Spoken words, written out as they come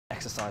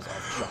exercise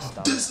I've just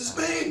done. This is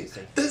me!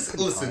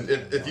 Listen,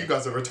 if you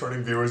guys are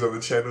returning viewers on the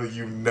channel,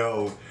 you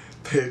know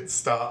pit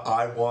stop.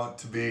 I want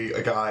to be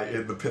a guy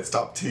in the pit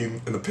stop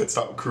team, in the pit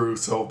stop crew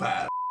so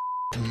bad.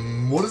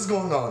 What is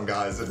going on,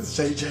 guys? It is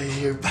JJ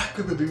here, back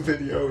with a new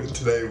video, and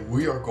today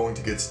we are going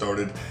to get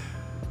started.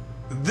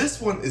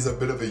 This one is a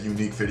bit of a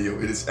unique video.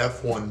 It is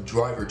F1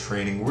 driver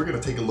training. We're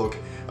gonna take a look.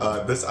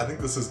 I think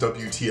this is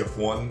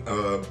WTF1.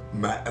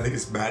 I think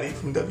it's Matty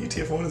from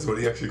WTF1 is what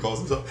he actually calls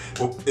himself.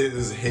 Well, it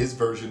is his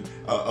version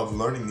of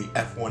learning the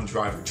F1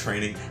 driver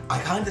training. I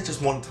kind of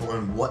just wanted to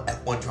learn what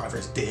F1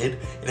 drivers did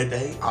in a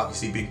day.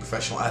 Obviously, being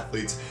professional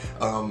athletes,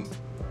 to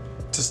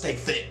stay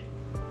fit.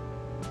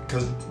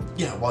 Because,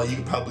 yeah, while you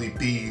could probably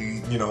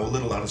be, you know, a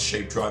little out of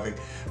shape driving,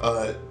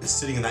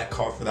 sitting in that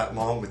car for that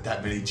long with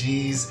that many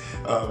G's,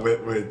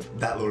 with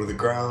that low to the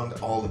ground,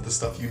 all of the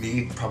stuff you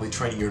need, probably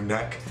training your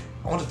neck,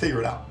 I want to figure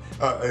it out,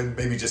 and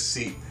maybe just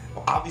see.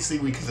 Well, obviously,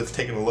 we could have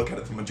taken a look at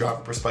it from a driver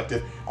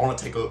perspective. I want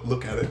to take a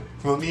look at it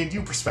from a me and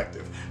you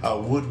perspective.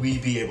 Would we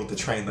be able to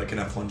train like an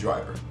F1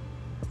 driver?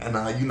 And,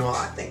 you know,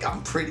 I think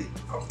I'm pretty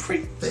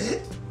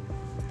fit,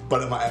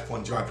 but am I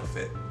F1 driver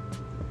fit?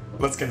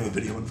 Let's get into the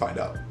video and find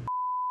out.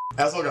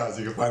 As well, guys,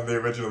 you can find the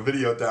original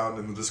video down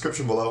in the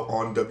description below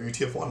on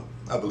WTF1,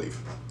 I believe.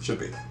 Should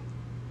be.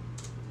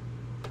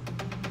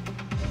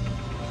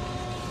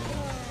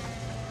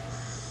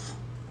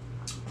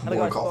 Hello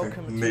guys,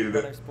 welcome to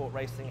Renault Sport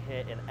Racing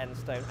here in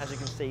Enstone. As you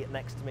can see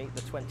next to me,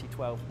 the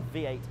 2012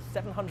 V8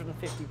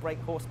 750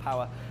 brake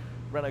horsepower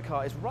Renault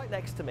car is right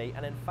next to me,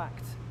 and in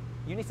fact,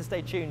 you need to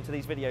stay tuned to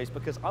these videos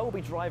because I will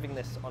be driving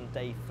this on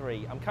day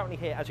 3. I'm currently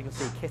here, as you can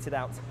see, kitted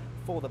out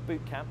for the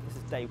boot camp. This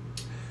is day.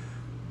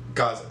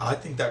 Guys, I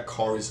think that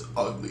car is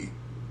ugly.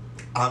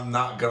 I'm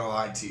not gonna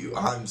lie to you.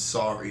 I'm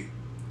sorry.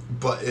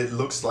 But it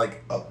looks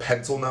like a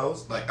pencil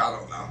nose. Like, I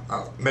don't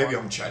know. Maybe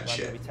I'm chatting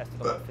shit. I'm going to be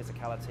tested on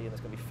physicality, and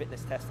there's going to be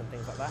fitness tests and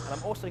things like that. And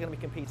I'm also going to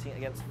be competing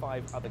against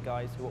 5 other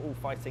guys who are all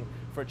fighting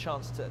for a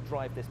chance to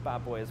drive this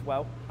bad boy as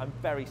well. I'm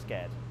very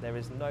scared. There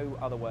is no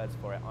other words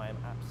for it. I am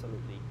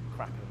absolutely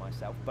crapping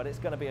myself. But it's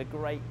going to be a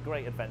great,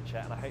 great adventure,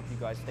 and I hope you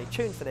guys stay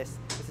tuned for this.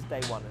 This is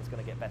day 1, and it's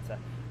going to get better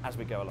as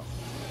we go along.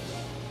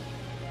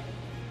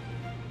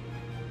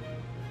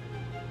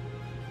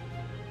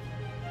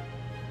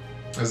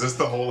 Is this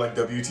the whole, like,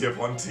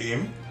 WTF1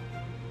 team?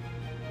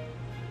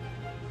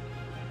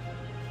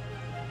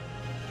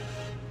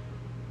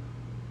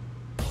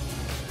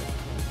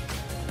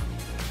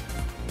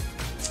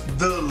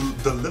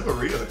 The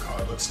livery of the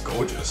car looks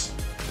gorgeous,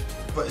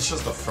 but it's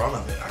just the front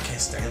of it. I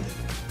can't stand it.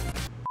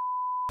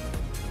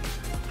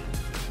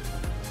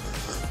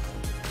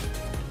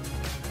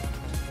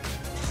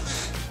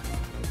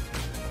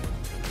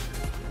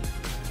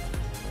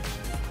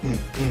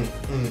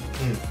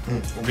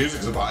 The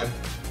music's a vibe.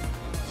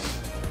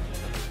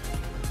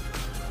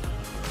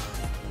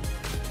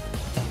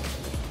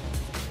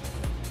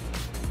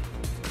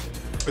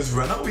 Is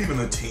Renault even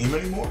a team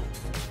anymore?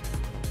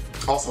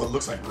 Also, it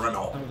looks like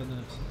Renault.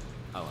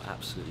 Oh,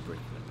 absolutely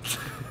brilliant.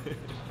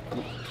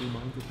 Do you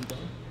mind if you die?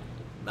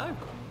 No,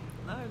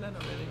 not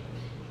really.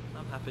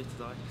 I'm happy to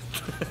die.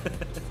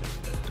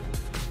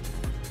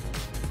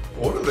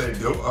 What do they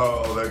do?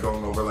 Oh, they're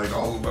going over like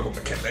all the little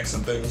mechanics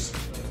and things.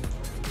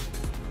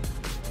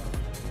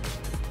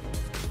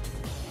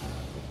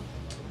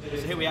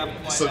 So here we have.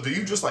 So do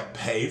you just like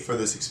pay for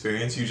this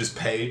experience? You just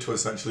pay to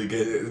essentially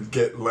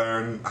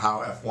learn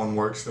how F1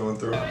 works through and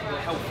through? A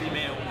healthy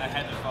meal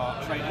ahead of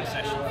our training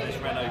session for this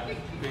Renault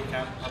boot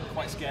camp. I'm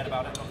quite scared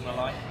about it, not gonna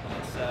lie.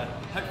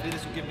 Hopefully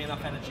this will give me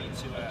enough energy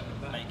to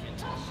make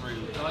it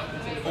through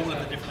all of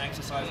the different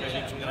exercise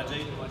regimes we're gonna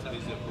do.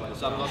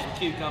 So I've got some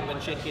cucumber,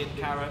 chicken,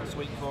 carrot,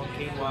 sweet corn,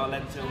 quinoa,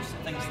 lentils,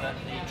 things that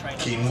the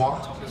trainer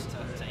told us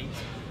to eat,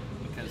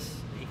 because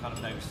he kind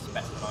of knows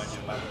better than I do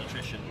about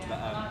nutrition. But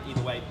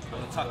either way, I'm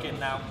going to tuck in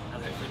now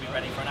and hopefully be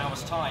ready for an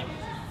hour's time.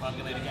 I'm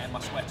going to be getting my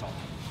sweat on.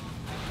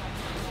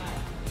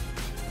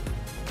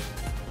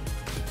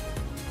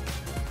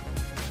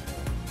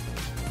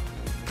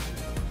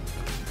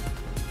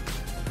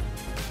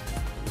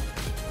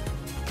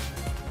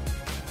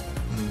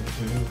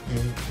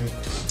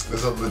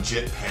 There's a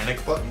legit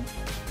panic button.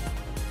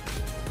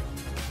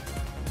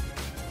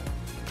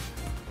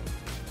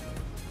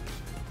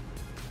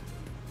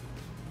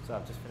 So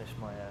I've just finished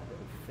my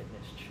little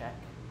fitness check,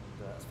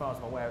 and as far as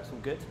I'm aware, it's all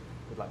good.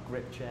 With like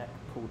grip check,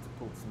 pulled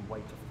some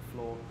weight off the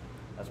floor,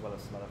 as well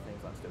as some other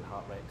things like to do with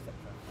heart rate, etc.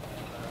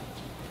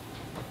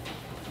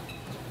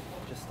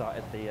 Just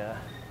started the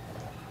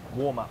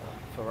warm up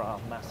for our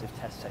massive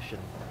test session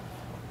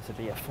to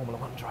be a Formula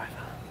 1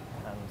 driver,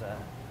 and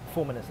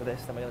 4 minutes of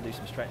this, then we're going to do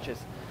some stretches,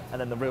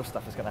 and then the real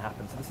stuff is going to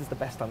happen. So this is the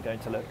best I'm going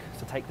to look.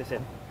 So take this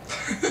in.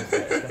 It's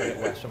going to get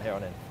worse from here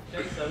on in.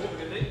 Okay, so what we're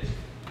going to do,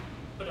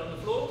 put it on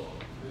the floor,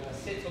 we're going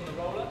to sit on the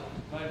roller,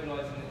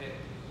 mobilising the hip.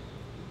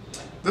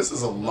 This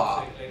is a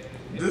lot.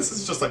 This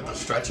is just like the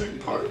stretching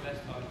part.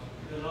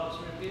 The last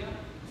rib here,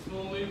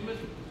 small movement,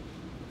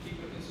 keep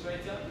looking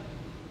straight up.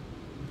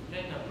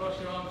 Okay, now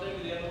cross your arms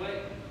over the other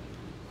way.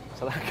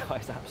 So that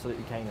guy's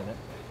absolutely caning it.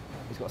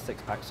 He's got a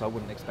six-pack, so I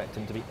wouldn't expect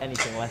him to be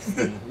anything less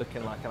than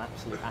looking like an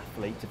absolute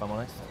athlete, if I'm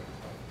honest.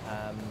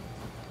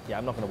 Yeah,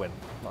 I'm not going to win.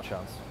 Not a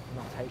chance.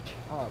 Not H.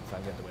 Oh, so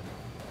I'm going to win.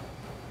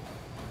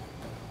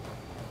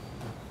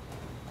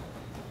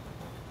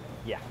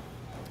 Yeah.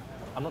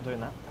 I'm not doing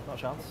that. Not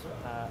a chance.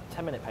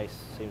 10-minute pace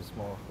seems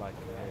more like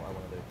what I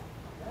want to do.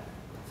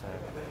 So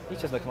he's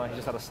just looking like he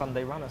just had a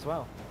Sunday run as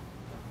well.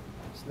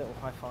 Just a little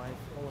high five,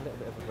 a little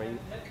bit of a breathe.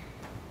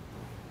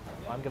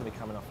 I'm going to be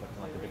coming off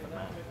looking like a different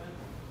man.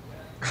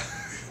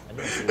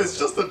 It's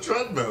just a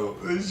treadmill.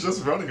 He's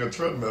just running a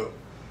treadmill.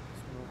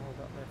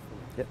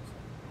 Yep.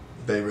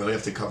 They really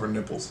have to cover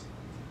nipples.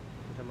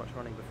 You've done much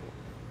running before?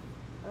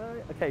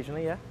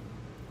 Occasionally, yeah.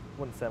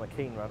 Wouldn't say I'm a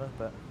keen runner,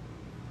 but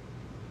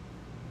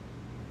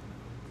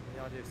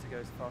the idea is to go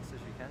as fast as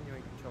you can. You're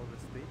in control of the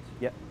speed.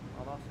 Yep.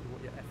 I'll ask you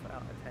what your effort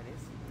out of 10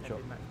 is. Sure.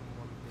 And maximum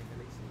one being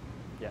the least.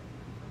 Yeah.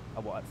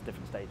 Oh, what? At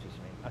different stages,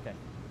 you mean? Okay.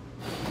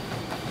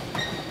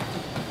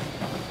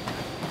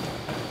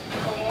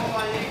 Come on,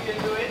 man, you can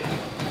do it.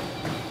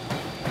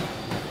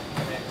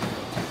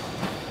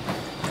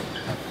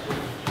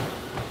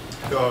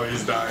 Oh,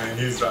 he's dying,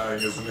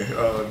 isn't he?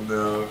 Oh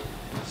no. That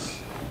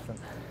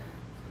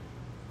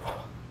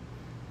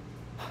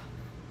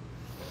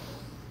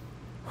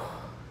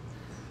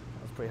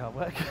was pretty hard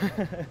work.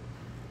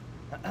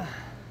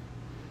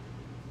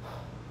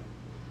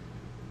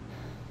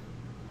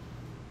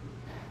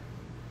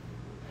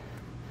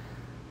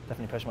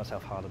 Definitely push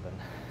myself harder than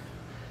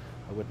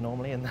I would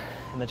normally in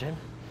the gym.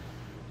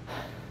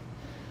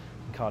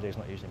 And cardio is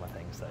not usually my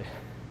thing, so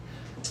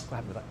quite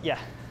happy with that. Yeah.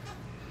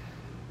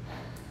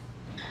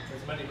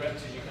 As many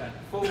reps as you can.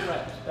 Full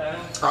reps down.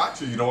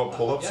 Actually, you know what?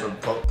 Pull-ups are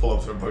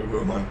pull-ups are bugaboo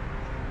of mine.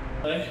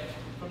 Okay.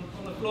 From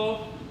the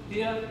floor,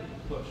 here,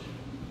 push.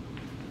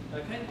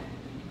 Okay.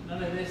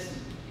 None of this.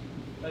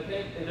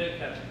 Okay. They don't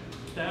count.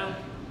 Down,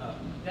 up.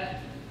 Yeah.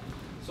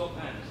 Swap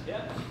hands.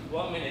 Yeah.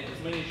 1 minute,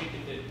 as many as you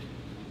can do.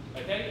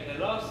 Okay. And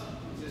the last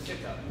is a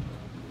sit-up.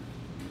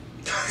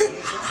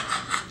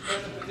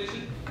 First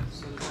position.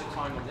 So there's no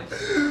time on this.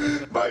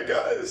 My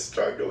guy is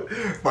struggling.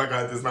 My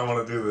guy does not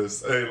want to do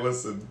this. Hey,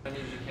 listen.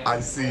 I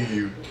see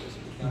you.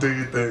 Do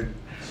your thing.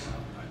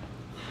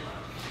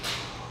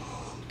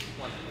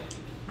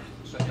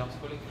 Straight arms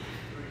pulling.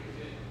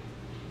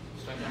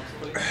 Straight arms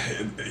pulling.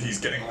 He's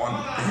getting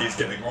one. He's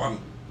getting one.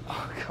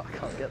 Oh God, I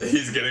can't get this.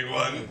 He's getting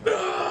one.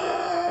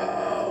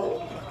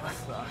 No!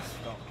 That's not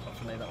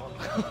for me, that one.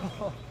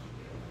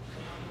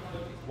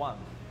 One.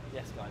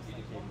 Yes, guys, thank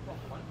you.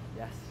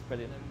 Yes,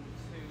 brilliant.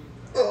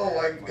 Oh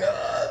my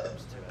God.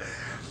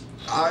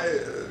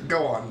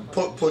 Go on.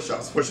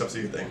 Push-ups. Push-ups are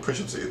your thing.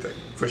 Push-ups are your thing.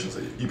 Push-ups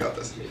are you got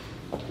this.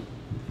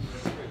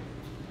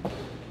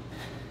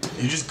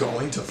 You just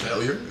going to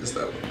failure? Is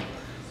that what?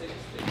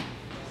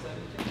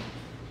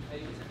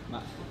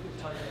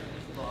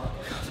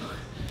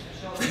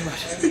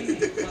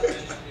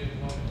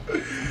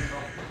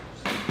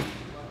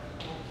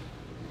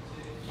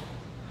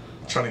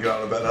 Trying to get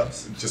out of bed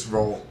ups, just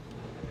roll.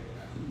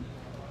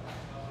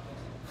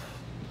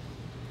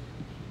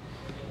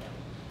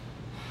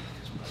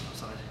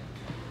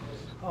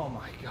 Oh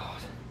my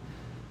God.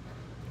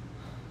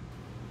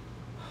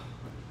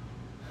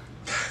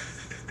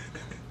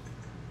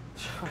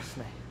 Trust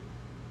me.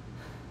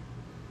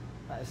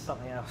 That is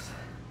something else.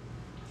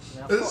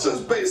 I mean, It's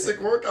just basic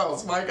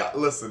workouts, my God.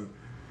 Listen.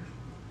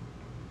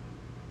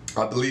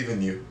 I believe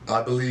in you.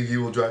 I believe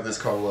you will drive this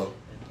car well.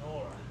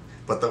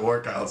 But the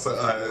workouts,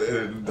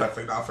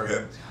 definitely not for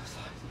him.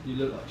 You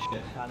look like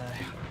shit. I know.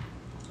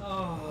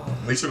 Oh.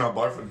 At least you're not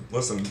barfing.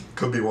 Listen,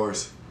 could be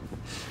worse.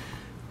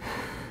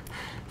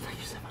 Thank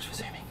you so much for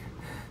zooming.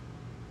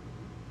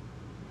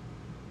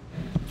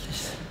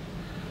 Just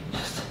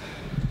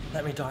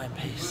let me die in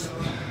peace.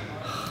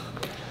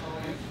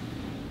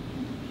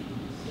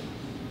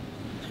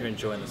 You're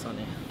enjoying this, aren't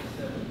you?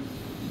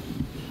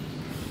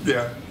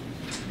 Yeah.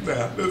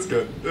 Yeah, it's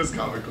good. It's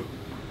comical.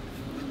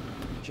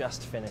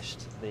 Just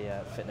finished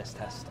the fitness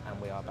test and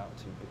we are about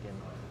to begin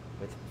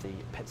with the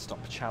pit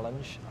stop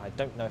challenge. I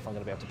don't know if I'm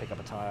going to be able to pick up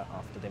a tyre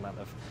after the amount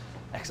of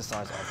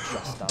exercise I've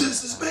just done.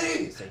 This is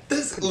me!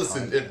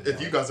 Listen, if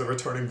you guys are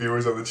returning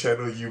viewers on the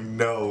channel, you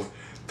know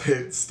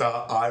pit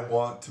stop. I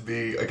want to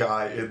be a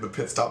guy in the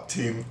pit stop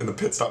team, in the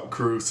pit stop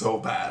crew so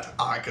bad.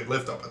 I could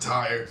lift up a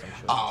tire,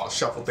 I'll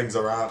shuffle things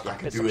around, I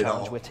could Pit do stop it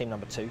challenge, all. we're team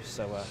number 2,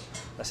 so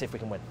let's see if we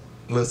can win.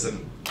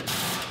 Listen.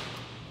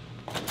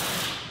 I'm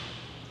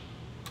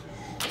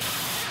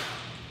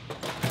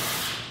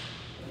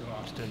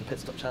just doing the pit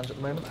stop challenge at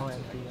the moment. I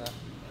am the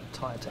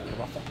tyre taker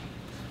rougher.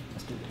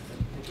 Let's do this.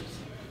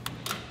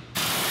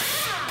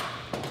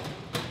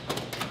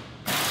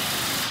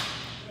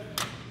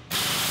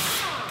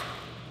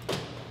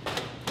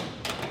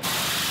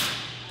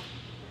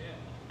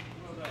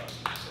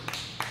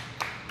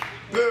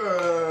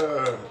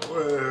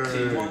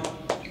 Team 1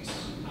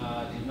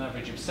 did an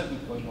average of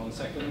 7.1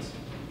 seconds,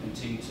 and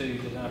Team 2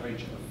 did an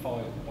average of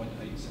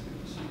 5.8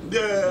 seconds.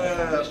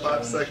 Yeah,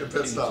 5 second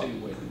pit Team stop. 2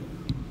 win.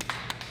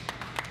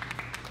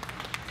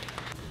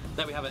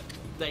 There we have it,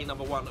 day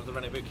number 1 of the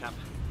Renault Bootcamp.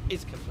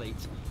 is complete.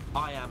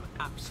 I am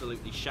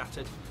absolutely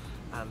shattered.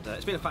 And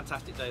it's been a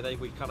fantastic day.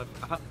 We've kind of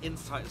had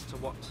insight as to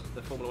what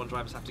the Formula 1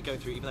 drivers have to go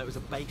through, even though it was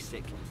a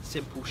basic,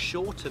 simple,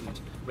 shortened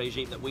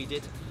regime that we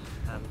did.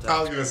 And, I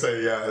was gonna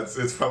say, yeah,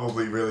 it's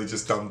probably really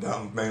just dumbed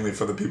down mainly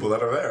for the people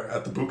that are there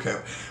at the boot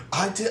camp.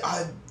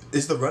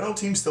 Is the Renault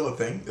team still a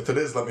thing? If it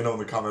is, let me know in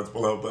the comments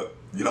below. But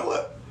you know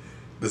what?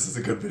 This is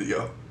a good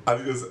video.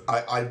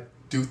 I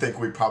do think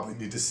we probably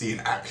need to see an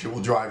actual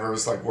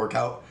driver's like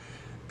workout,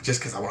 just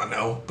because I want to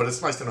know. But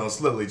it's nice to know it's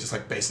literally just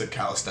like basic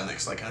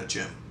calisthenics, like in a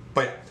gym.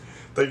 But yeah.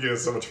 Thank you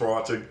guys so much for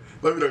watching.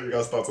 Let me know your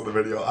guys' thoughts on the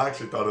video. I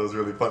actually thought it was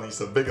really funny,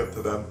 so big up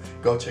to them.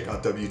 Go check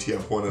out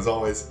WTF1 as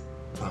always.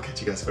 I'll catch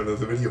you guys for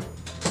another video.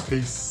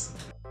 Peace.